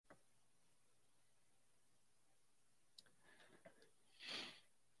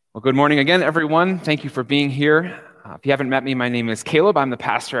Well, good morning again, everyone. Thank you for being here. If you haven't met me, my name is Caleb. I'm the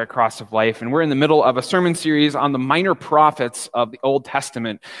pastor at Cross of Life, and we're in the middle of a sermon series on the minor prophets of the Old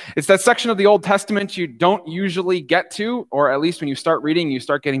Testament. It's that section of the Old Testament you don't usually get to, or at least when you start reading, you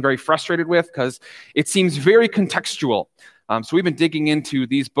start getting very frustrated with because it seems very contextual. So we've been digging into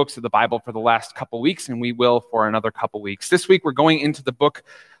these books of the Bible for the last couple weeks, and we will for another couple weeks. This week, we're going into the book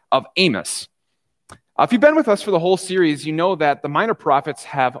of Amos. If you've been with us for the whole series, you know that the minor prophets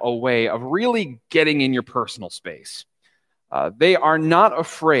have a way of really getting in your personal space. They are not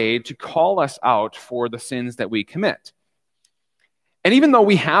afraid to call us out for the sins that we commit. And even though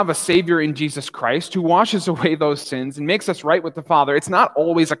we have a Savior in Jesus Christ who washes away those sins and makes us right with the Father, it's not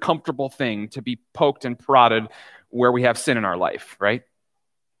always a comfortable thing to be poked and prodded where we have sin in our life, right?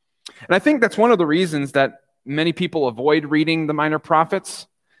 And I think that's one of the reasons that many people avoid reading the minor prophets.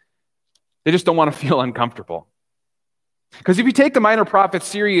 They just don't want to feel uncomfortable. Because if you take the minor prophets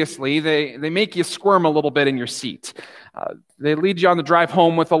seriously, they make you squirm a little bit in your seat. They lead you on the drive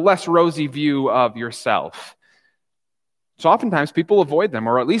home with a less rosy view of yourself. So oftentimes people avoid them,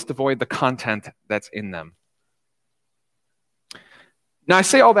 or at least avoid the content that's in them. Now I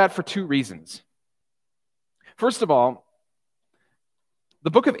say all that for two reasons. First of all,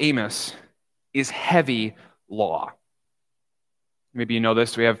 the book of Amos is heavy law. Maybe you know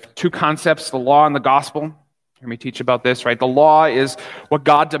this. We have two concepts, the law and the gospel. Hear me teach about this, right? The law is what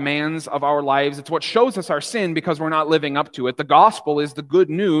God demands of our lives. It's what shows us our sin because we're not living up to it. The gospel is the good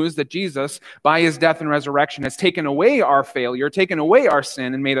news that Jesus, by his death and resurrection, has taken away our failure, taken away our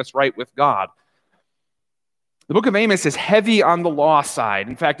sin, and made us right with God. The book of Amos is heavy on the law side.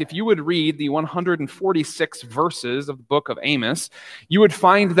 In fact, if you would read the 146 verses of the book of Amos, you would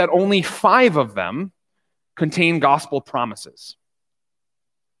find that only 5 of them contain gospel promises.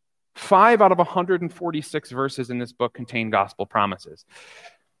 5 out of 146 verses in this book contain gospel promises.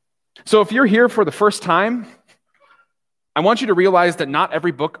 So if you're here for the first time, I want you to realize that not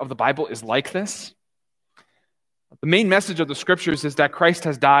every book of the Bible is like this. The main message of the scriptures is that Christ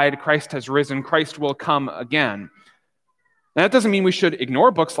has died, Christ has risen, Christ will come again. Now, that doesn't mean we should ignore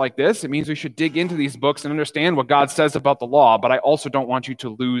books like this. It means we should dig into these books and understand what God says about the law, but I also don't want you to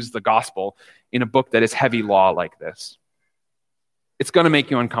lose the gospel in a book that is heavy law like this. It's going to make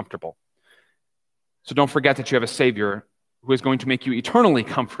you uncomfortable. So don't forget that you have a Savior who is going to make you eternally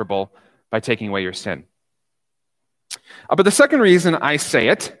comfortable by taking away your sin. But the second reason I say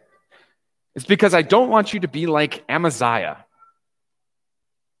it is because I don't want you to be like Amaziah.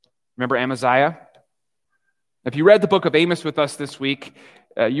 Remember Amaziah? If you read the book of Amos with us this week,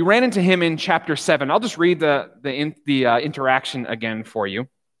 you ran into him in chapter 7. I'll just read the interaction again for you.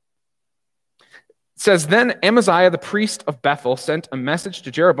 It says, Then Amaziah the priest of Bethel sent a message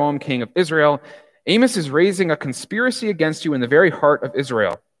to Jeroboam king of Israel. Amos is raising a conspiracy against you in the very heart of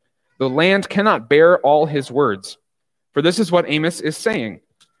Israel. The land cannot bear all his words. For this is what Amos is saying.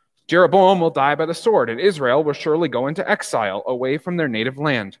 Jeroboam will die by the sword, and Israel will surely go into exile away from their native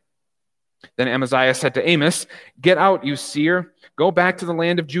land. Then Amaziah said to Amos, Get out, you seer. Go back to the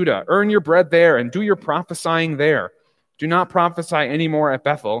land of Judah. Earn your bread there and do your prophesying there. Do not prophesy anymore at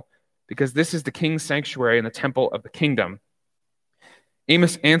Bethel, because this is the king's sanctuary and the temple of the kingdom.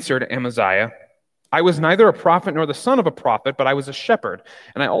 Amos answered Amaziah, I was neither a prophet nor the son of a prophet, but I was a shepherd,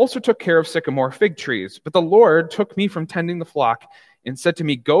 and I also took care of sycamore fig trees. But the Lord took me from tending the flock and said to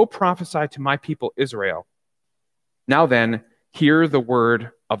me, Go prophesy to my people Israel. Now then, hear the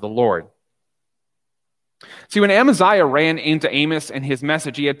word of the Lord. See, when Amaziah ran into Amos and his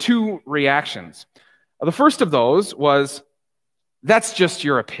message, he had 2 reactions. The first of those was, that's just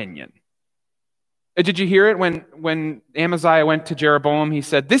your opinion. Did you hear it when Amaziah went to Jeroboam? He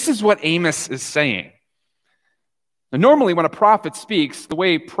said, this is what Amos is saying. Now, normally when a prophet speaks, the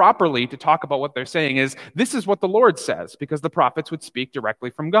way properly to talk about what they're saying is, this is what the Lord says, because the prophets would speak directly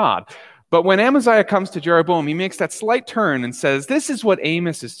from God. But when Amaziah comes to Jeroboam, he makes that slight turn and says, this is what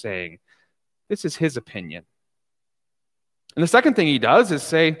Amos is saying. This is his opinion. And the second thing he does is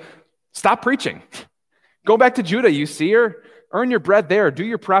say, stop preaching. Go back to Judah, you seer. Earn your bread there. Do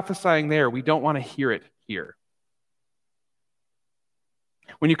your prophesying there. We don't want to hear it here.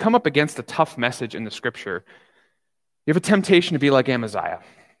 When you come up against a tough message in the scripture, you have a temptation to be like Amaziah,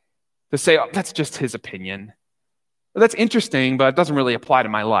 to say, oh, that's just his opinion. Well, that's interesting, but it doesn't really apply to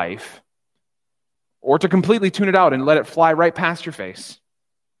my life. Or to completely tune it out and let it fly right past your face.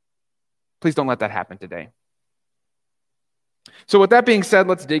 Please don't let that happen today. So with that being said,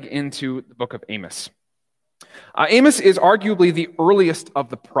 let's dig into the book of Amos. Amos is arguably the earliest of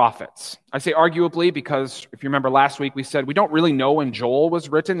the prophets. I say arguably because if you remember last week, we said we don't really know when Joel was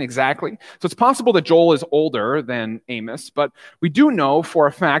written exactly. So it's possible that Joel is older than Amos, but we do know for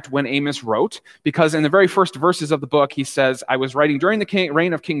a fact when Amos wrote, because in the very first verses of the book, he says, I was writing during the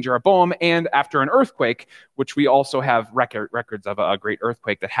reign of King Jeroboam and after an earthquake, which we also have records of a great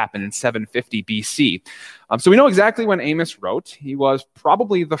earthquake that happened in 750 BC. So we know exactly when Amos wrote. He was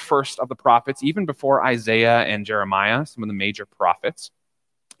probably the first of the prophets, even before Isaiah and Jeremiah, some of the major prophets.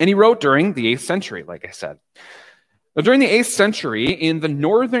 And he wrote during the 8th century, like I said. Now, during the 8th century, in the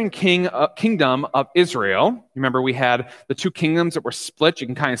northern kingdom of Israel, remember we had the two kingdoms that were split. You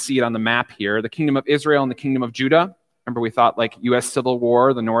can kind of see it on the map here, the kingdom of Israel and the kingdom of Judah. Remember we thought like U.S. Civil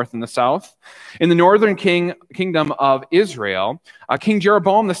War, the north and the south. In the northern kingdom of Israel, King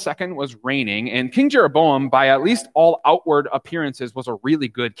Jeroboam II was reigning, and King Jeroboam, by at least all outward appearances, was a really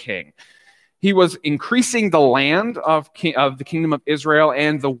good king. He was increasing the land of the kingdom of Israel,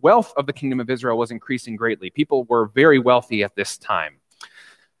 and the wealth of the kingdom of Israel was increasing greatly. People were very wealthy at this time.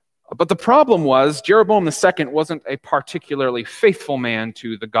 But the problem was Jeroboam II wasn't a particularly faithful man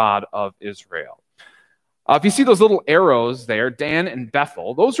to the God of Israel. If you see those little arrows there, Dan and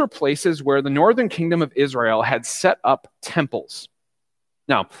Bethel, those were places where the northern kingdom of Israel had set up temples.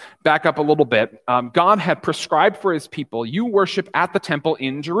 Now, back up a little bit. God had prescribed for his people, you worship at the temple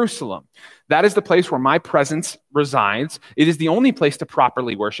in Jerusalem. That is the place where my presence resides. It is the only place to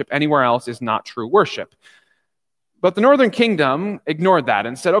properly worship. Anywhere else is not true worship. But the northern kingdom ignored that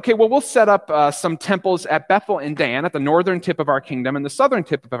and said, okay, well, we'll set up some temples at Bethel and Dan at the northern tip of our kingdom and the southern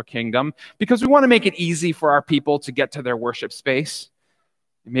tip of our kingdom because we want to make it easy for our people to get to their worship space.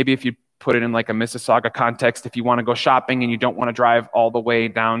 Maybe if you put it in like a Mississauga context, if you want to go shopping and you don't want to drive all the way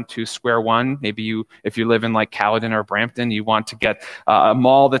down to Square One, maybe if you live in like Caledon or Brampton, you want to get a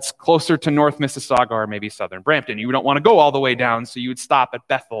mall that's closer to North Mississauga or maybe Southern Brampton. You don't want to go all the way down, so you would stop at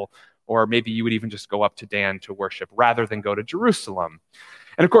Bethel, or maybe you would even just go up to Dan to worship rather than go to Jerusalem.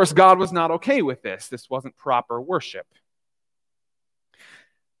 And of course, God was not okay with this. This wasn't proper worship.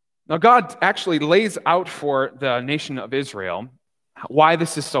 Now, God actually lays out for the nation of Israel why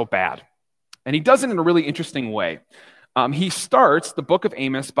this is so bad. And he does it in a really interesting way. He starts the book of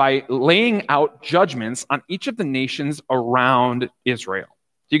Amos by laying out judgments on each of the nations around Israel.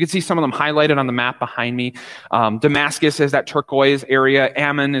 You can see some of them highlighted on the map behind me. Damascus is that turquoise area.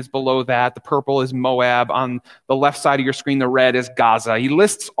 Ammon is below that. The purple is Moab. On the left side of your screen, the red is Gaza. He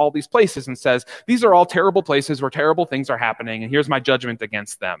lists all these places and says, these are all terrible places where terrible things are happening, and here's my judgment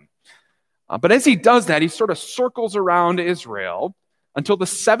against them. But as he does that, he sort of circles around Israel until the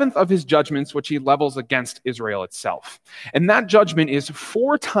 7th of his judgments, which he levels against Israel itself. And that judgment is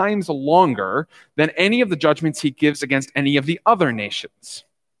 4 times longer than any of the judgments he gives against any of the other nations.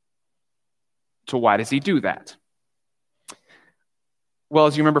 So why does he do that? Well,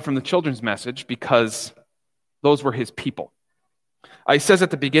 as you remember from the children's message, because those were his people. He says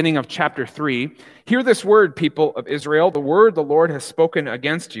at the beginning of chapter 3, hear this word, people of Israel, the word the Lord has spoken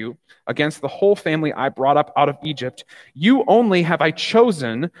against you, against the whole family I brought up out of Egypt. You only have I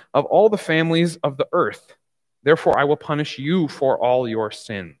chosen of all the families of the earth. Therefore, I will punish you for all your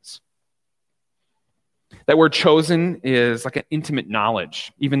sins. That word chosen is like an intimate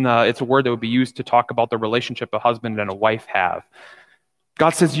knowledge. Even it's a word that would be used to talk about the relationship a husband and a wife have.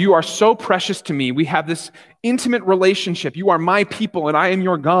 God says, you are so precious to me. We have this intimate relationship. You are my people and I am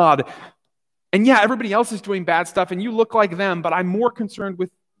your God. And yeah, everybody else is doing bad stuff and you look like them, but I'm more concerned with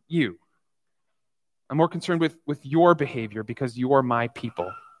you. I'm more concerned with your behavior because you are my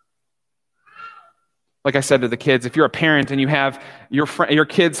people. Like I said to the kids, if you're a parent and you have your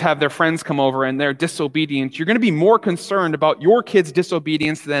kids have their friends come over and they're disobedient, you're going to be more concerned about your kids'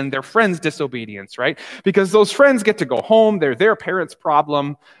 disobedience than their friends' disobedience, right? Because those friends get to go home, they're their parents'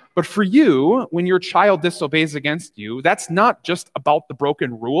 problem. But for you, when your child disobeys against you, that's not just about the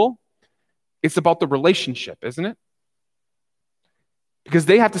broken rule. It's about the relationship, isn't it? Because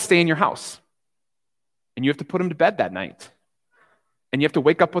they have to stay in your house. And you have to put them to bed that night. And you have to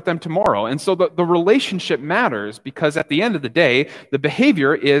wake up with them tomorrow. And so the relationship matters because at the end of the day, the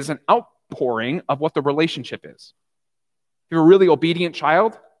behavior is an outpouring of what the relationship is. If you're a really obedient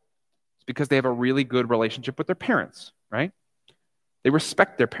child, it's because they have a really good relationship with their parents, right? They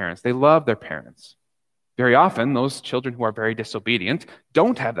respect their parents. They love their parents. Very often, those children who are very disobedient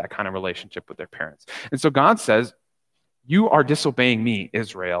don't have that kind of relationship with their parents. And so God says, you are disobeying me,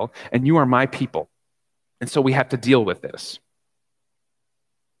 Israel, and you are my people. And so we have to deal with this.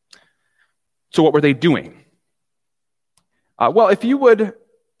 So what were they doing? Well, if you would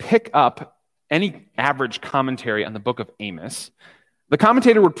pick up any average commentary on the book of Amos, The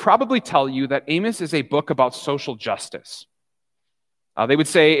commentator would probably tell you that Amos is a book about social justice. They would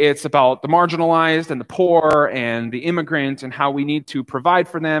say it's about the marginalized and the poor and the immigrant and how we need to provide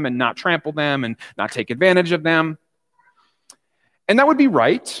for them and not trample them and not take advantage of them. And that would be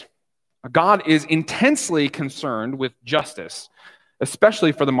right. God is intensely concerned with justice,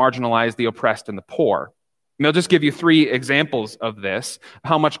 especially for the marginalized, the oppressed, and the poor. And I'll just give you 3 examples of this,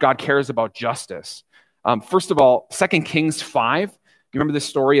 how much God cares about justice. First of all, 2 Kings 5. You remember the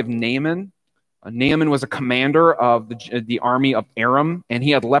story of Naaman? Naaman was a commander of the army of Aram, and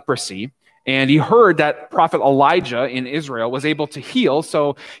he had leprosy. And he heard that prophet Elijah in Israel was able to heal,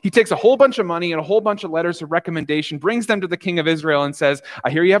 so he takes a whole bunch of money and a whole bunch of letters of recommendation, brings them to the king of Israel and says, I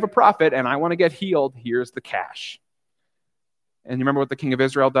hear you have a prophet, and I want to get healed. Here's the cash. And you remember what the king of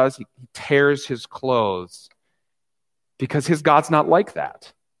Israel does? He tears his clothes because his God's not like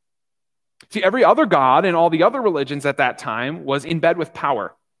that. See, every other god in all the other religions at that time was in bed with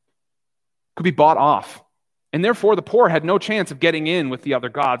power, could be bought off. And therefore, the poor had no chance of getting in with the other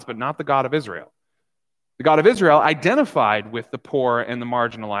gods, but not the God of Israel. The God of Israel identified with the poor and the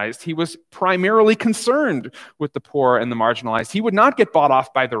marginalized. He was primarily concerned with the poor and the marginalized. He would not get bought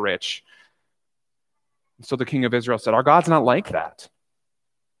off by the rich. So the king of Israel said, our God's not like that.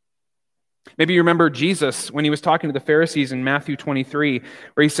 Maybe you remember Jesus when he was talking to the Pharisees in Matthew 23,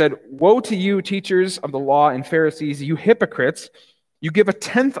 where he said, woe to you, teachers of the law and Pharisees, you hypocrites! You give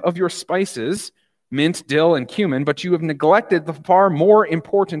 1/10 of your spices, mint, dill, and cumin, but you have neglected the far more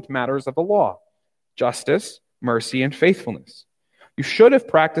important matters of the law, justice, mercy, and faithfulness. You should have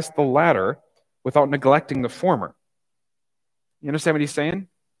practiced the latter without neglecting the former. You understand what he's saying?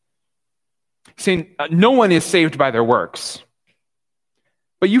 He's saying no one is saved by their works.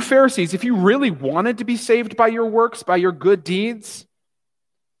 But you Pharisees, if you really wanted to be saved by your works, by your good deeds,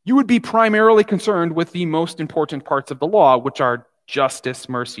 you would be primarily concerned with the most important parts of the law, which are justice,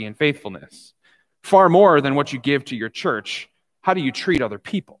 mercy, and faithfulness. Far more than what you give to your church. How do you treat other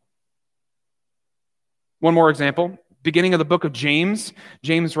people? One more example. Beginning of the book of James,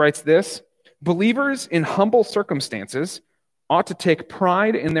 James writes this, believers in humble circumstances ought to take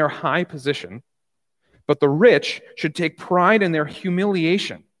pride in their high position, but the rich should take pride in their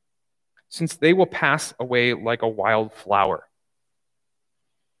humiliation, since they will pass away like a wild flower.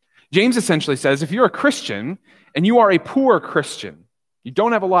 James essentially says, if you're a Christian and you are a poor Christian, you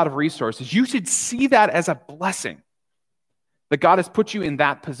don't have a lot of resources, you should see that as a blessing that God has put you in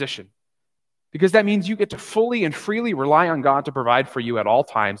that position. Because that means you get to fully and freely rely on God to provide for you at all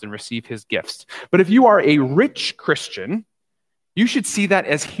times and receive his gifts. But if you are a rich Christian, you should see that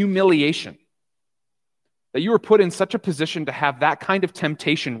as humiliation. That you were put in such a position to have that kind of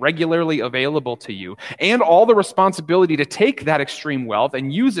temptation regularly available to you, and all the responsibility to take that extreme wealth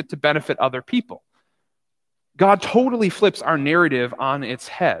and use it to benefit other people. God totally flips our narrative on its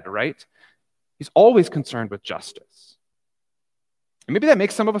head, right? He's always concerned with justice. And maybe that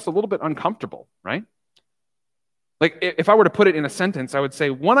makes some of us a little bit uncomfortable, right? Like, if I were to put it in a sentence, I would say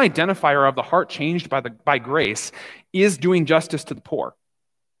one identifier of the heart changed by grace is doing justice to the poor.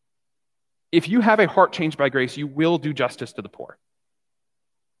 If you have a heart changed by grace, you will do justice to the poor.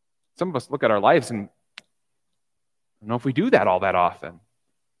 Some of us look at our lives and I don't know if we do that all that often.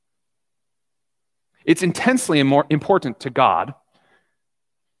 It's intensely more important to God.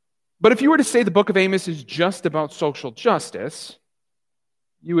 But if you were to say the book of Amos is just about social justice,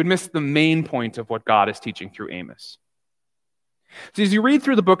 you would miss the main point of what God is teaching through Amos. So as you read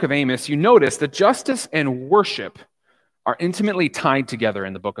through the book of Amos, you notice that justice and worship are intimately tied together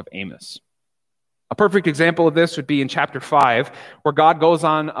in the book of Amos. A perfect example of this would be in chapter 5, where God goes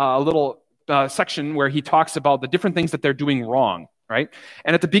on a little section where he talks about the different things that they're doing wrong, right?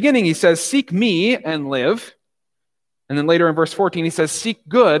 And at the beginning, he says, seek me and live. And then later in verse 14, he says, seek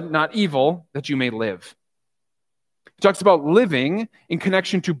good, not evil, that you may live. He talks about living in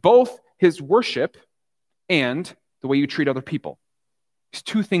connection to both his worship and the way you treat other people. These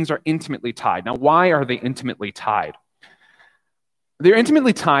two things are intimately tied. Now, why are they intimately tied? They're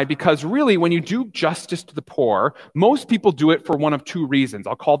intimately tied because really when you do justice to the poor, most people do it for one of two reasons.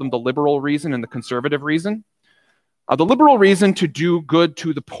 I'll call them the liberal reason and the conservative reason. The liberal reason to do good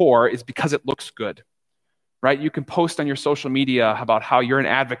to the poor is because it looks good, right? You can post on your social media about how you're an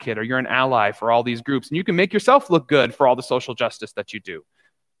advocate or you're an ally for all these groups, and you can make yourself look good for all the social justice that you do.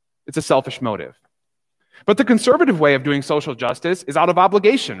 It's a selfish motive. But the conservative way of doing social justice is out of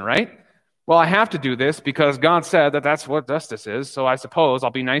obligation, right? Well, I have to do this because God said that that's what justice is, so I suppose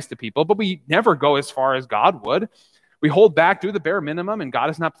I'll be nice to people. But we never go as far as God would. We hold back, do the bare minimum, and God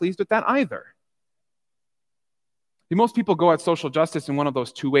is not pleased with that either. Most people go at social justice in one of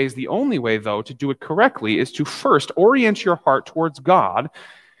those two ways. The only way, though, to do it correctly is to first orient your heart towards God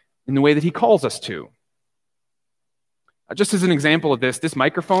in the way that he calls us to. Just as an example of this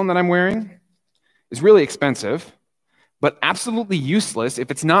microphone that I'm wearing is really expensive, but absolutely useless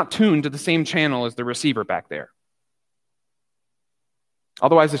if it's not tuned to the same channel as the receiver back there.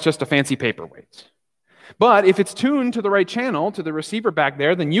 Otherwise, it's just a fancy paperweight. But if it's tuned to the right channel, to the receiver back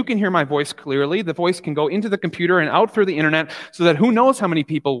there, then you can hear my voice clearly. The voice can go into the computer and out through the internet so that who knows how many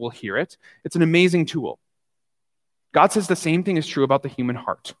people will hear it. It's an amazing tool. God says the same thing is true about the human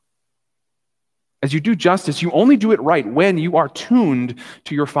heart. As you do justice, you only do it right when you are tuned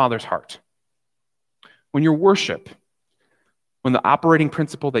to your Father's heart. When your worship, when the operating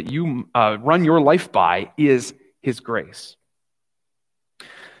principle that you run your life by is his grace.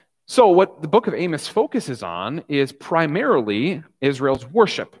 So what the book of Amos focuses on is primarily Israel's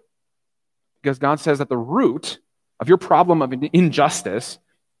worship. Because God says that the root of your problem of injustice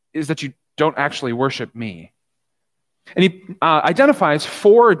is that you don't actually worship me. And he identifies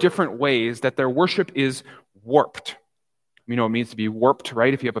 4 different ways that their worship is warped. You know what it means to be warped,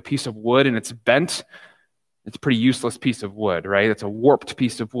 right? If you have a piece of wood and it's bent, it's a pretty useless piece of wood, right? It's a warped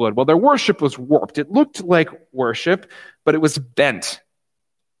piece of wood. Well, their worship was warped. It looked like worship, but it was bent.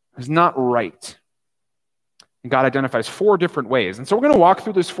 It was not right. And God identifies 4 different ways. And so we're going to walk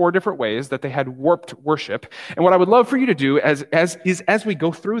through those 4 different ways that they had warped worship. And what I would love for you to do as we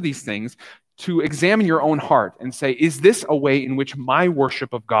go through these things, to examine your own heart and say, is this a way in which my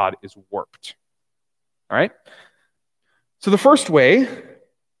worship of God is warped? All right? So the first way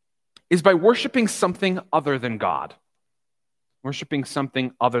is by worshiping something other than God. Worshiping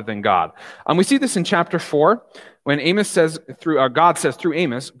something other than God. We see this in chapter 4 when God says through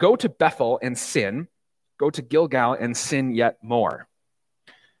Amos, go to Bethel and sin, go to Gilgal and sin yet more.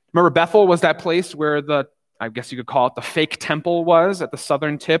 Remember, Bethel was that place where I guess you could call it the fake temple was at the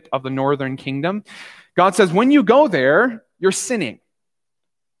southern tip of the northern kingdom. God says, when you go there, you're sinning.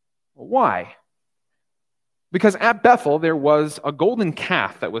 Why? Because at Bethel, there was a golden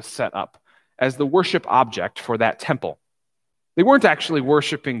calf that was set up as the worship object for that temple. They weren't actually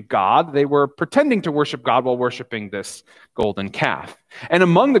worshiping God. They were pretending to worship God while worshiping this golden calf. And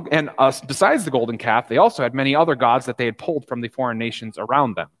besides the golden calf, they also had many other gods that they had pulled from the foreign nations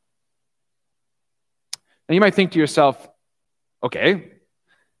around them. Now you might think to yourself, okay,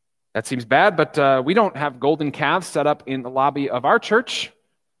 that seems bad, but we don't have golden calves set up in the lobby of our church.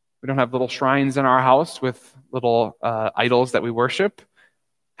 We don't have little shrines in our house with little idols that we worship.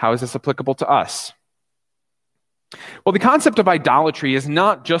 How is this applicable to us? Well, the concept of idolatry is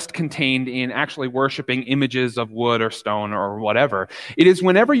not just contained in actually worshiping images of wood or stone or whatever. It is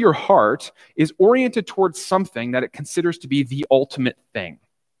whenever your heart is oriented towards something that it considers to be the ultimate thing.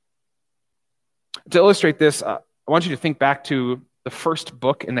 To illustrate this, I want you to think back to the first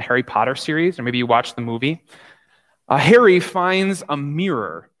book in the Harry Potter series, or maybe you watched the movie. Harry finds a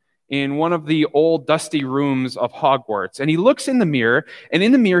mirror in one of the old dusty rooms of Hogwarts, and he looks in the mirror, and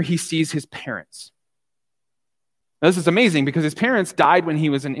in the mirror he sees his parents. Now, this is amazing because his parents died when he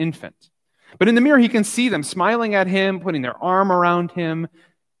was an infant. But in the mirror, he can see them smiling at him, putting their arm around him.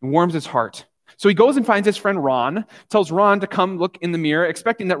 It warms his heart. So he goes and finds his friend Ron, tells Ron to come look in the mirror,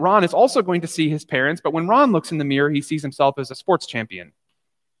 expecting that Ron is also going to see his parents. But when Ron looks in the mirror, he sees himself as a sports champion.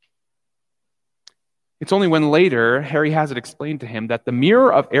 It's only when later Harry has it explained to him that the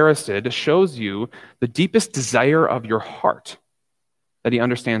mirror of Erised shows you the deepest desire of your heart that he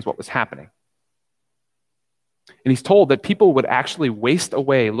understands what was happening. And he's told that people would actually waste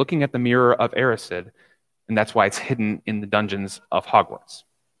away looking at the mirror of Erised, and that's why it's hidden in the dungeons of Hogwarts.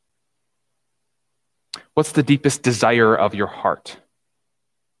 What's the deepest desire of your heart?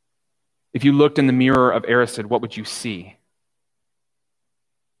 If you looked in the mirror of Erised, what would you see?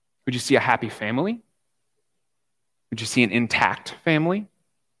 Would you see a happy family? Would you see an intact family?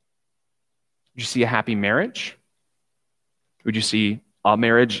 Would you see a happy marriage? Would you see a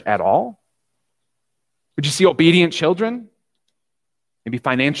marriage at all? Would you see obedient children? Maybe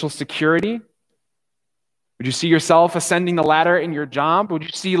financial security? Would you see yourself ascending the ladder in your job? Would you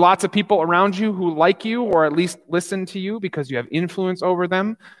see lots of people around you who like you or at least listen to you because you have influence over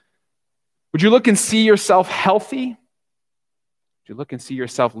them? Would you look and see yourself healthy? Would you look and see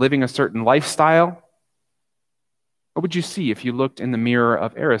yourself living a certain lifestyle? What would you see if you looked in the mirror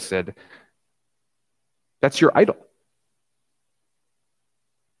of Erised? That's your idol.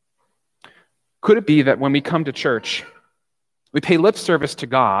 Could it be that when we come to church, we pay lip service to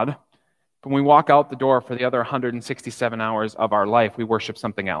God, but when we walk out the door for the other 167 hours of our life, we worship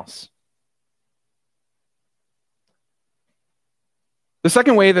something else? The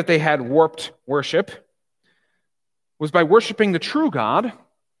second way that they had warped worship was by worshiping the true God,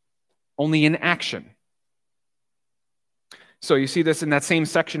 only in action. So you see this in that same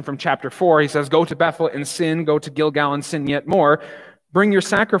section from chapter 4. He says, go to Bethel and sin, go to Gilgal and sin yet more. Bring your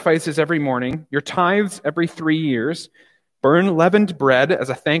sacrifices every morning, your tithes every 3 years. Burn leavened bread as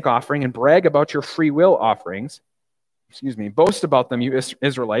a thank offering and brag about your free will offerings. Boast about them, you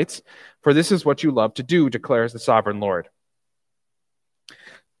Israelites, for this is what you love to do, declares the sovereign Lord.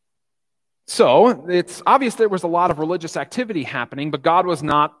 So it's obvious there was a lot of religious activity happening, but God was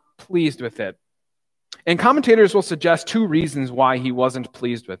not pleased with it. And commentators will suggest 2 reasons why he wasn't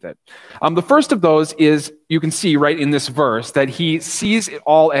pleased with it. The first of those is, you can see right in this verse, that he sees it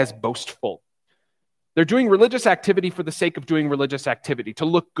all as boastful. They're doing religious activity for the sake of doing religious activity, to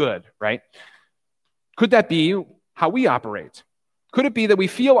look good, right? Could that be how we operate? Could it be that we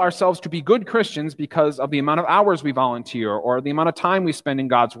feel ourselves to be good Christians because of the amount of hours we volunteer, or the amount of time we spend in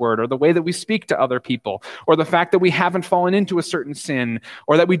God's word, or the way that we speak to other people, or the fact that we haven't fallen into a certain sin,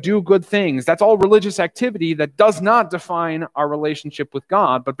 or that we do good things? That's all religious activity that does not define our relationship with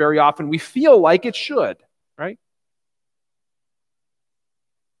God, but very often we feel like it should, right?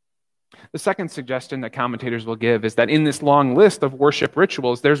 The second suggestion that commentators will give is that in this long list of worship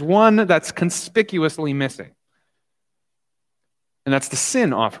rituals, there's one that's conspicuously missing. And that's the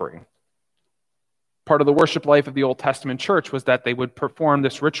sin offering. Part of the worship life of the Old Testament church was that they would perform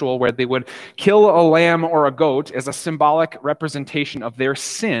this ritual where they would kill a lamb or a goat as a symbolic representation of their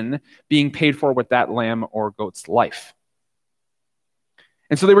sin being paid for with that lamb or goat's life.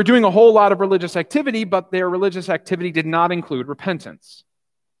 And so they were doing a whole lot of religious activity, but their religious activity did not include repentance.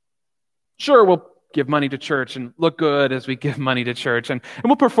 Sure, we'll give money to church and look good as we give money to church, and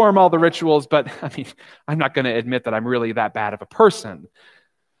we'll perform all the rituals, but I'm not going to admit that I'm really that bad of a person.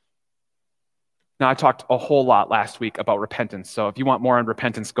 Now, I talked a whole lot last week about repentance, so if you want more on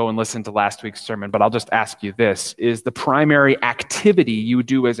repentance, go and listen to last week's sermon, but I'll just ask you this: is the primary activity you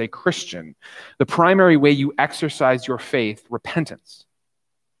do as a Christian, the primary way you exercise your faith, repentance?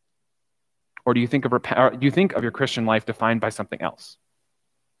 Or do you think of your Christian life defined by something else?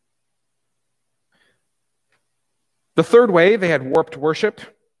 The third way they had warped worship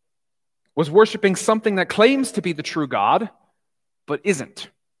was worshiping something that claims to be the true God, but isn't.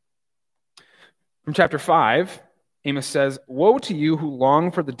 From chapter 5, Amos says, "Woe to you who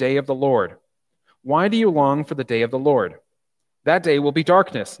long for the day of the Lord. Why do you long for the day of the Lord? That day will be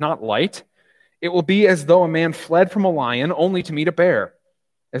darkness, not light. It will be as though a man fled from a lion only to meet a bear,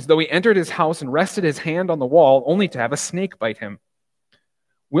 as though he entered his house and rested his hand on the wall only to have a snake bite him.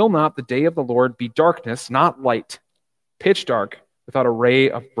 Will not the day of the Lord be darkness, not light, pitch dark, without a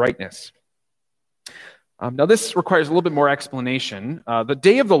ray of brightness?" Now, this requires a little bit more explanation. The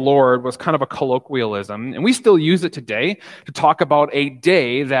day of the Lord was kind of a colloquialism, and we still use it today to talk about a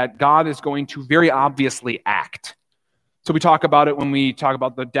day that God is going to very obviously act. So we talk about it when we talk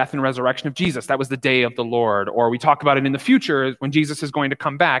about the death and resurrection of Jesus. That was the day of the Lord. Or we talk about it in the future when Jesus is going to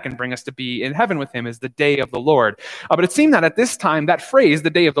come back and bring us to be in heaven with him, as the day of the Lord. But it seemed that at this time, that phrase,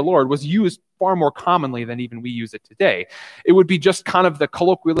 the day of the Lord, was used far more commonly than even we use it today. It would be just kind of the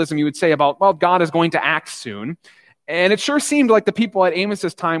colloquialism you would say about, well, God is going to act soon. And it sure seemed like the people at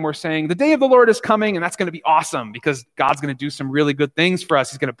Amos's time were saying, the day of the Lord is coming, and that's going to be awesome because God's going to do some really good things for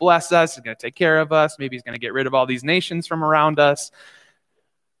us. He's going to bless us. He's going to take care of us. Maybe he's going to get rid of all these nations from around us.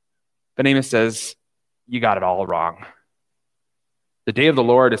 But Amos says, you got it all wrong. The day of the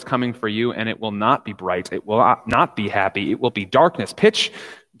Lord is coming for you, and it will not be bright. It will not be happy. It will be darkness, pitch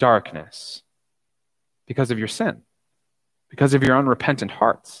darkness, because of your sin, because of your unrepentant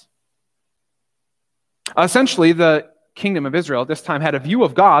hearts. Essentially, the kingdom of Israel at this time had a view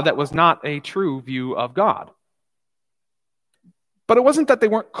of God that was not a true view of God. But it wasn't that they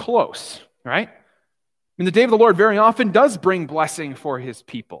weren't close, right? The day of the Lord very often does bring blessing for his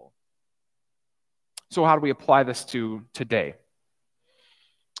people. So how do we apply this to today?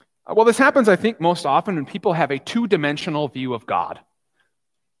 Well, this happens, I think, most often when people have a two-dimensional view of God.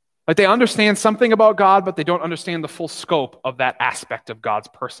 Like they understand something about God, but they don't understand the full scope of that aspect of God's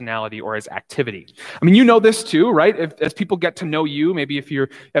personality or his activity. You know this too, right? As people get to know you, maybe if you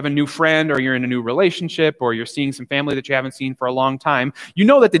have a new friend or you're in a new relationship or you're seeing some family that you haven't seen for a long time, you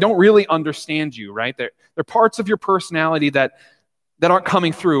know that they don't really understand you, right? They're parts of your personality that aren't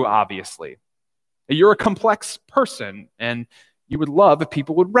coming through, obviously. You're a complex person, and you would love if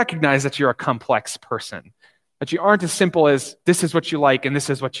people would recognize that you're a complex person. That you aren't as simple as this is what you like and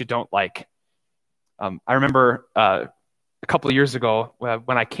this is what you don't like. I remember a couple of years ago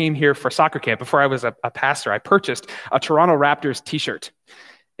when I came here for soccer camp, before I was a pastor, I purchased a Toronto Raptors t-shirt.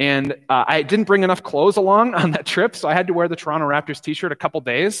 And I didn't bring enough clothes along on that trip, so I had to wear the Toronto Raptors t-shirt a couple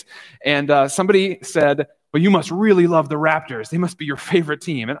days. And somebody said, But you must really love the Raptors. They must be your favorite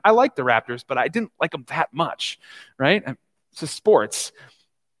team. And I like the Raptors, but I didn't like them that much, right? It's just sports.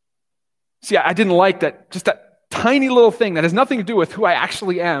 See, I didn't like that, just that tiny little thing that has nothing to do with who I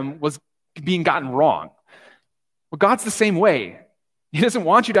actually am was being gotten wrong. Well, God's the same way. He doesn't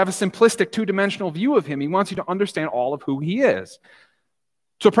want you to have a simplistic two-dimensional view of him. He wants you to understand all of who he is.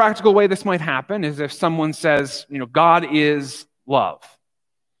 So a practical way this might happen is if someone says, God is love,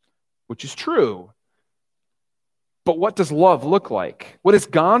 which is true. But what does love look like? What is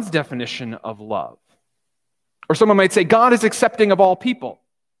God's definition of love? Or someone might say, God is accepting of all people,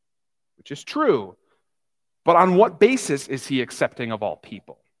 which is true. But on what basis is he accepting of all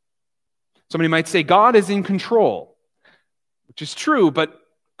people? Somebody might say, God is in control, which is true, but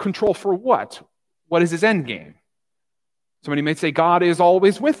control for what? What is his end game? Somebody might say, God is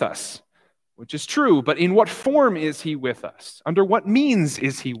always with us, which is true, but in what form is he with us? Under what means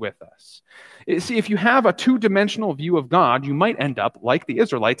is he with us? See, if you have a two-dimensional view of God, you might end up, like the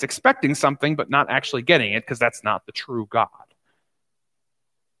Israelites, expecting something but not actually getting it because that's not the true God.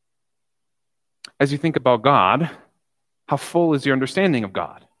 As you think about God, how full is your understanding of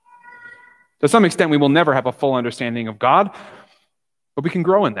God? To some extent, we will never have a full understanding of God, but we can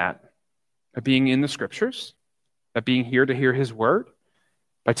grow in that by being in the Scriptures, by being here to hear his word,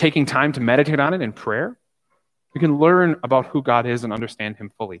 by taking time to meditate on it in prayer. We can learn about who God is and understand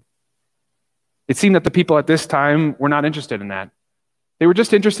him fully. It seemed that the people at this time were not interested in that. They were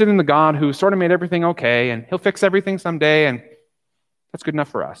just interested in the God who sort of made everything okay, and he'll fix everything someday, and that's good enough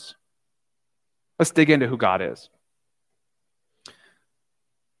for us. Let's dig into who God is.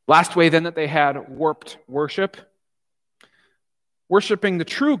 Last way then that they had warped worship, worshiping the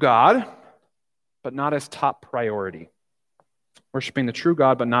true God, but not as top priority. Worshiping the true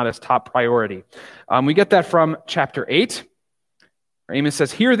God, but not as top priority. We get that from chapter 8. Amos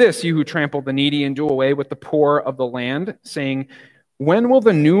says, "Hear this, you who trample the needy and do away with the poor of the land, saying, when will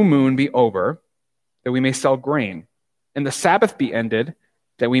the new moon be over, that we may sell grain, and the Sabbath be ended,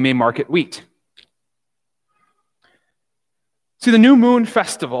 that we may market wheat?" See, the new moon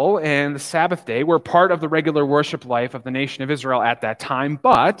festival and the Sabbath day were part of the regular worship life of the nation of Israel at that time,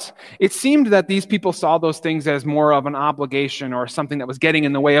 but it seemed that these people saw those things as more of an obligation or something that was getting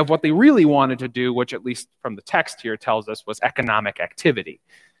in the way of what they really wanted to do, which at least from the text here tells us was economic activity.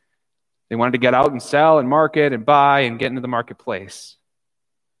 They wanted to get out and sell and market and buy and get into the marketplace.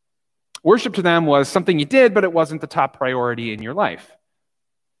 Worship to them was something you did, but it wasn't the top priority in your life.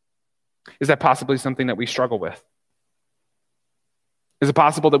 Is that possibly something that we struggle with? Is it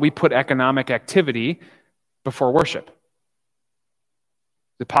possible that we put economic activity before worship?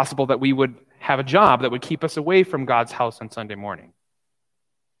 Is it possible that we would have a job that would keep us away from God's house on Sunday morning?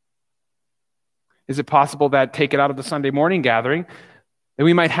 Is it possible that, take it out of the Sunday morning gathering, that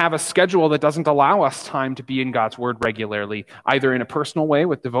we might have a schedule that doesn't allow us time to be in God's word regularly, either in a personal way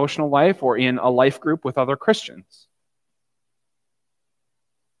with devotional life or in a life group with other Christians?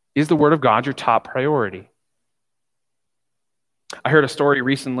 Is the word of God your top priority? I heard a story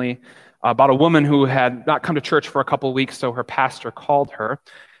recently about a woman who had not come to church for a couple of weeks, so her pastor called her,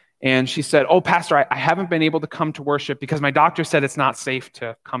 and she said, "Oh, Pastor, I haven't been able to come to worship because my doctor said it's not safe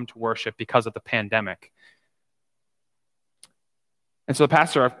to come to worship because of the pandemic." And so the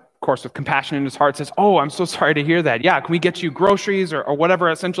pastor, of course, with compassion in his heart, says, "Oh, I'm so sorry to hear that. Yeah, can we get you groceries or whatever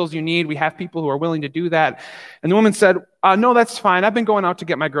essentials you need? We have people who are willing to do that." And the woman said, "No, that's fine. I've been going out to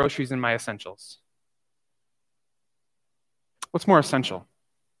get my groceries and my essentials." What's more essential?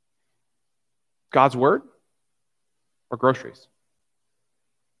 God's word or groceries?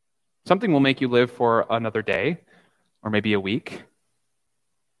 Something will make you live for another day or maybe a week.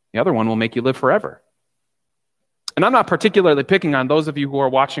 The other one will make you live forever. And I'm not particularly picking on those of you who are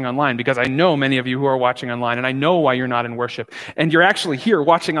watching online, because I know many of you who are watching online, and I know why you're not in worship. And you're actually here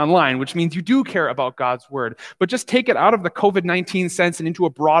watching online, which means you do care about God's word. But just take it out of the COVID-19 sense and into a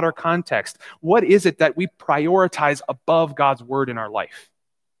broader context. What is it that we prioritize above God's word in our life?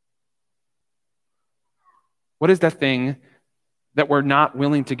 What is that thing that we're not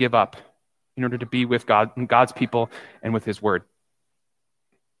willing to give up in order to be with God and God's people and with his word?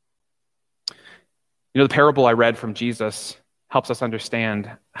 You know, the parable I read from Jesus helps us understand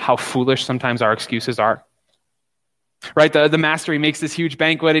how foolish sometimes our excuses are. Right? The master, he makes this huge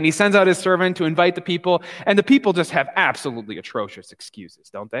banquet, and he sends out his servant to invite the people, and the people just have absolutely atrocious excuses,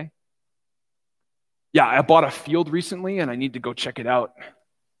 don't they? Yeah, I bought a field recently, and I need to go check it out.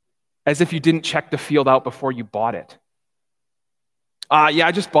 As if you didn't check the field out before you bought it. Yeah,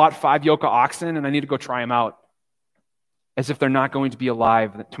 I just bought 5 yoke of oxen, and I need to go try them out. As if they're not going to be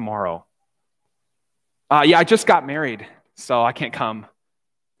alive tomorrow. Yeah, I just got married, so I can't come.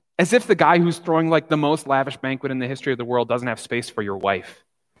 As if the guy who's throwing like the most lavish banquet in the history of the world doesn't have space for your wife.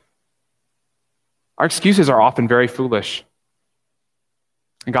 Our excuses are often very foolish,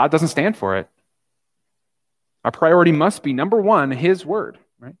 and God doesn't stand for it. Our priority must be, number one, his word,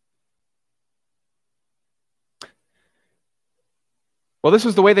 right? Well, this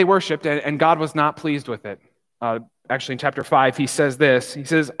was the way they worshiped, and God was not pleased with it. Actually, in chapter 5, he says this. He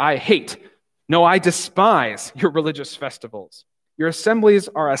says, I despise your religious festivals. Your assemblies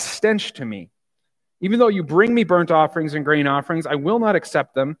are a stench to me. Even though you bring me burnt offerings and grain offerings, I will not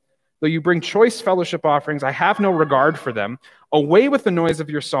accept them. Though you bring choice fellowship offerings, I have no regard for them. Away with the noise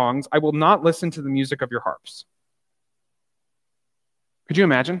of your songs. I will not listen to the music of your harps. Could you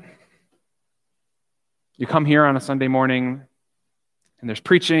imagine? You come here on a Sunday morning, and there's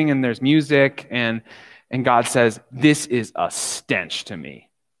preaching, and there's music, and God says, this is a stench to me.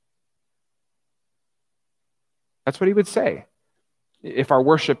 That's what he would say if our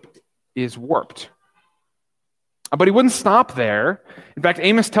worship is warped. But he wouldn't stop there. In fact,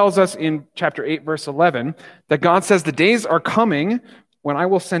 Amos tells us in chapter 8, verse 11, that God says, the days are coming when I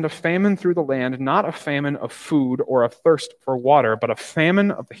will send a famine through the land, not a famine of food or a thirst for water, but a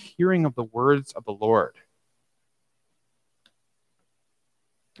famine of the hearing of the words of the Lord.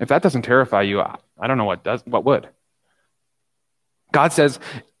 If that doesn't terrify you, I don't know what would. God says,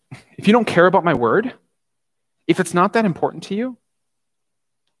 if you don't care about my word, if it's not that important to you,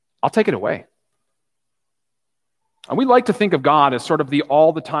 I'll take it away. And we like to think of God as sort of the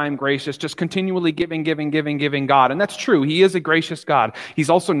all-the-time gracious, just continually giving God. And that's true. He is a gracious God.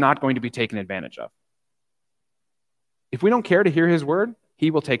 He's also not going to be taken advantage of. If we don't care to hear his word, he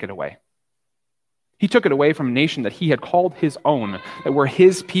will take it away. He took it away from a nation that he had called his own, that were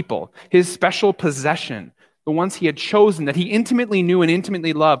his people, his special possession, the ones he had chosen, that he intimately knew and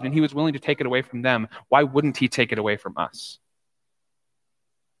intimately loved, and he was willing to take it away from them. Why wouldn't he take it away from us?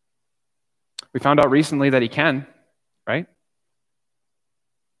 We found out recently that he can, right?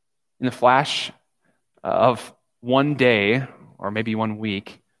 In the flash of one day, or maybe 1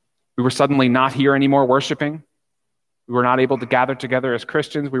 week, we were suddenly not here anymore worshiping. We were not able to gather together as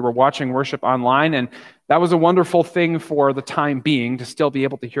Christians. We were watching worship online, and that was a wonderful thing for the time being, to still be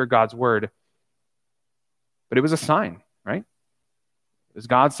able to hear God's word. But it was a sign, right? It was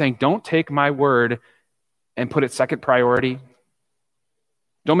God saying, don't take my word and put it second priority.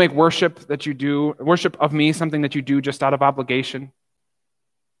 Don't make worship of me, something that you do just out of obligation.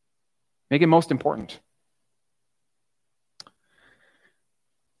 Make it most important.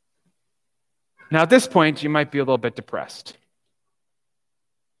 Now, at this point, you might be a little bit depressed.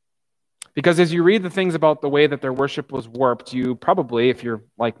 Because as you read the things about the way that their worship was warped, you probably, if you're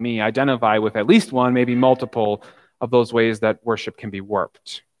like me, identify with at least one, maybe multiple of those ways that worship can be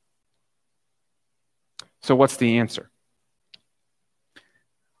warped. So what's the answer?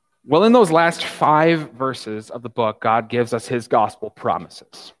 Well, in those last 5 verses of the book, God gives us his gospel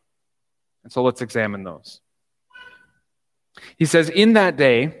promises. And so let's examine those. He says, in that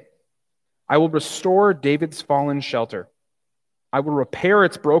day, I will restore David's fallen shelter. I will repair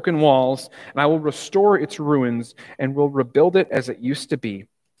its broken walls, and I will restore its ruins, and will rebuild it as it used to be,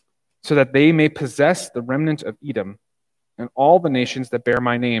 so that they may possess the remnant of Edom, and all the nations that bear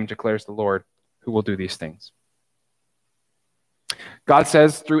my name, declares the Lord, who will do these things. God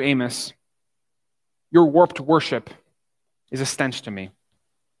says through Amos, your warped worship is a stench to me.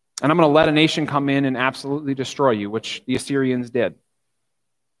 And I'm going to let a nation come in and absolutely destroy you, which the Assyrians did.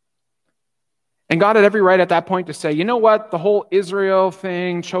 And God had every right at that point to say, you know what, the whole Israel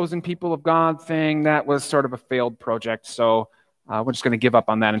thing, chosen people of God thing, that was sort of a failed project, so we're just going to give up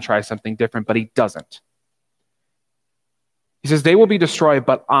on that and try something different, but he doesn't. He says, they will be destroyed,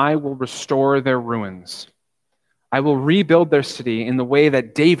 but I will restore their ruins. I will rebuild their city in the way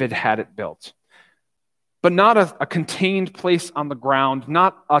that David had it built. But not a contained place on the ground,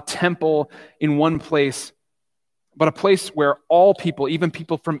 not a temple in one place, but a place where all people, even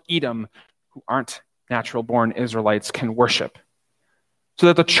people from Edom, who aren't natural-born Israelites, can worship. So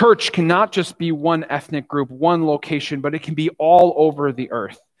that the church cannot just be one ethnic group, one location, but it can be all over the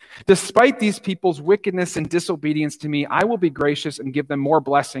earth. Despite these people's wickedness and disobedience to me, I will be gracious and give them more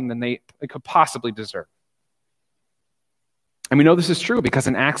blessing than they could possibly deserve. And we know this is true because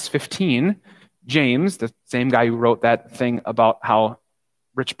in Acts 15, James, the same guy who wrote that thing about how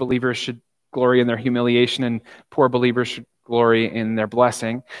rich believers should glory in their humiliation and poor believers should glory in their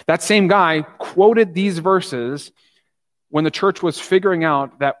blessing, that same guy quoted these verses when the church was figuring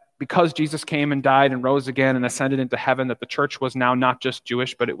out that because Jesus came and died and rose again and ascended into heaven, that the church was now not just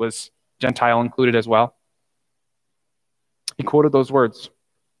Jewish, but it was Gentile included as well. He quoted those words.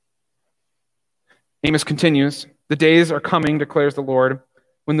 Amos continues, the days are coming, declares the Lord,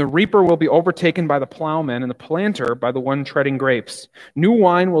 when the reaper will be overtaken by the plowman and the planter by the one treading grapes. New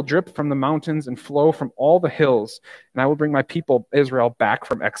wine will drip from the mountains and flow from all the hills, and I will bring my people Israel back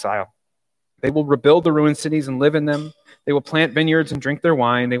from exile. They will rebuild the ruined cities and live in them. They will plant vineyards and drink their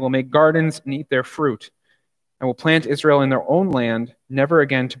wine. They will make gardens and eat their fruit. I will plant Israel in their own land, never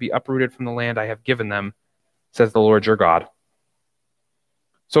again to be uprooted from the land I have given them, says the Lord your God.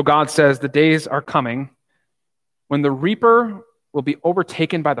 So God says the days are coming when the reaper will be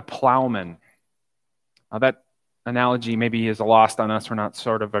overtaken by the plowman. Now that analogy maybe is lost on us. We're not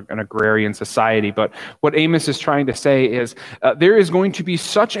sort of an agrarian society, but what Amos is trying to say is there is going to be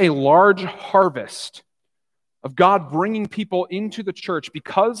such a large harvest of God bringing people into the church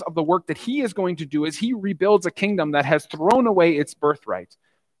because of the work that he is going to do as he rebuilds a kingdom that has thrown away its birthright.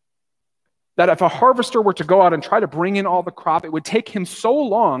 That if a harvester were to go out and try to bring in all the crop, it would take him so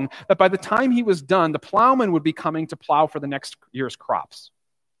long that by the time he was done, the plowman would be coming to plow for the next year's crops.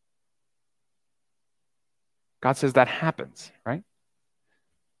 God says that happens, right?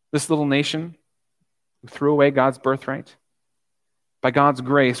 This little nation who threw away God's birthright, by God's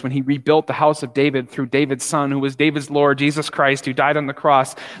grace, when he rebuilt the house of David through David's son, who was David's Lord, Jesus Christ, who died on the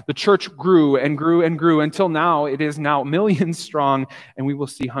cross, the church grew and grew and grew until now it is now millions strong, and we will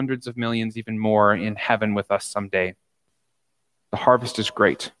see hundreds of millions, even more, in heaven with us someday. The harvest is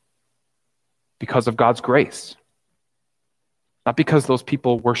great because of God's grace. Not because those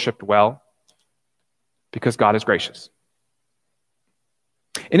people worshiped well, because God is gracious.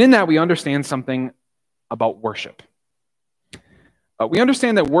 And in that, we understand something about worship. We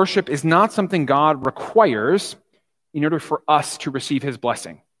understand that worship is not something God requires in order for us to receive his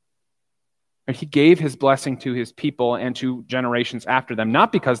blessing. And he gave his blessing to his people and to generations after them,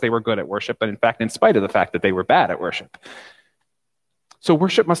 not because they were good at worship, but in fact, in spite of the fact that they were bad at worship. So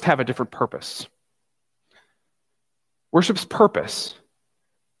worship must have a different purpose. Worship's purpose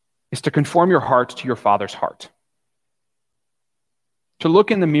is to conform your heart to your Father's heart. To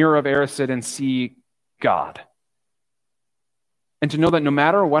look in the mirror of Erised and see God. And to know that no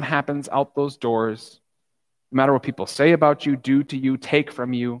matter what happens out those doors, no matter what people say about you, do to you, take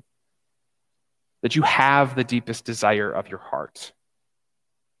from you, that you have the deepest desire of your heart.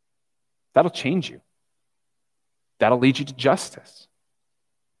 That'll change you. That'll lead you to justice.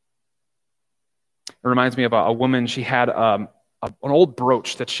 It reminds me of a woman. She had an old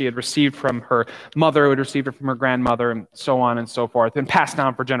brooch that she had received from her mother, who had received it from her grandmother, and so on and so forth, and passed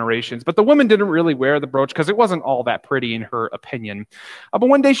down for generations. But the woman didn't really wear the brooch because it wasn't all that pretty in her opinion. But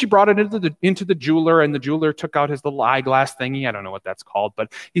one day she brought it into the jeweler, and the jeweler took out his little eyeglass thingy. I don't know what that's called,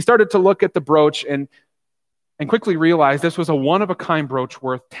 but he started to look at the brooch and quickly realized this was a one-of-a-kind brooch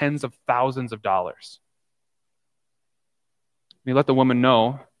worth tens of thousands of dollars. He let the woman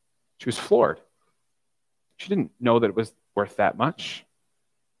know. She was floored. She didn't know that it was worth that much.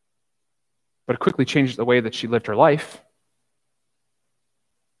 But it quickly changed the way that she lived her life.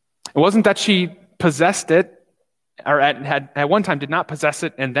 It wasn't that she possessed it, or at one time did not possess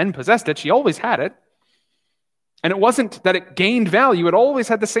it and then possessed it. She always had it. And it wasn't that it gained value. It always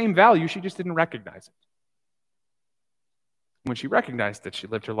had the same value. She just didn't recognize it. When she recognized it, she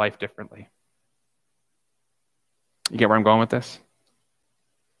lived her life differently. You get where I'm going with this?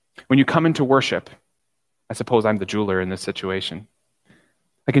 When you come into worship, I suppose I'm the jeweler in this situation,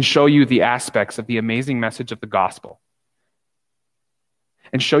 I can show you the aspects of the amazing message of the gospel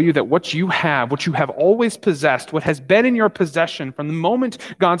and show you that what you have always possessed, what has been in your possession from the moment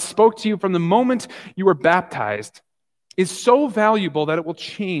God spoke to you, from the moment you were baptized, is so valuable that it will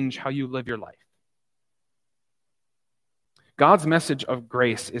change how you live your life. God's message of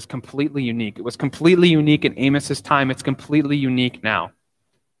grace is completely unique. It was completely unique in Amos's time. It's completely unique now.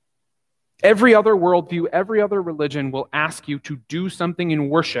 Every other worldview, every other religion will ask you to do something in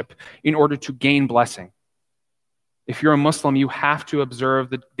worship in order to gain blessing. If you're a Muslim, you have to observe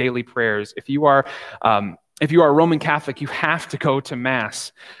the daily prayers. If you are a Roman Catholic, you have to go to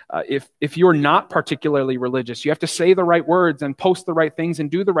Mass. If you're not particularly religious, you have to say the right words and post the right things and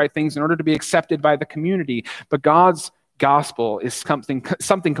do the right things in order to be accepted by the community. But God's gospel is something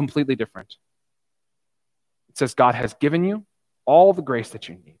completely different. It says God has given you all the grace that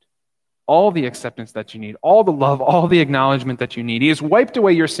you need, all the acceptance that you need, all the love, all the acknowledgement that you need. He has wiped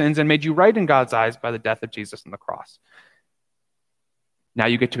away your sins and made you right in God's eyes by the death of Jesus on the cross. Now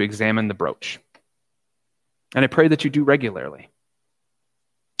you get to examine the brooch. And I pray that you do regularly.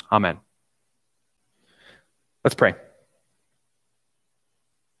 Amen. Let's pray.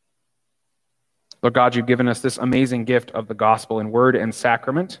 Lord God, you've given us this amazing gift of the gospel in word and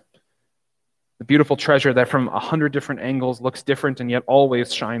sacrament. the beautiful treasure that from 100 different angles looks different and yet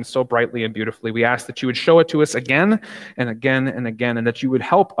always shines so brightly and beautifully. We ask that you would show it to us again and again and again, and that you would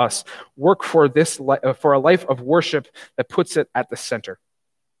help us work for a life of worship that puts it at the center.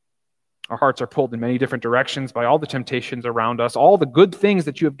 Our hearts are pulled in many different directions by all the temptations around us, all the good things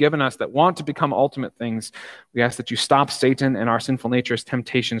that you have given us that want to become ultimate things. We ask that you stop Satan and our sinful nature's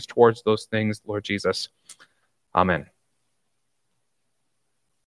temptations towards those things, Lord Jesus. Amen.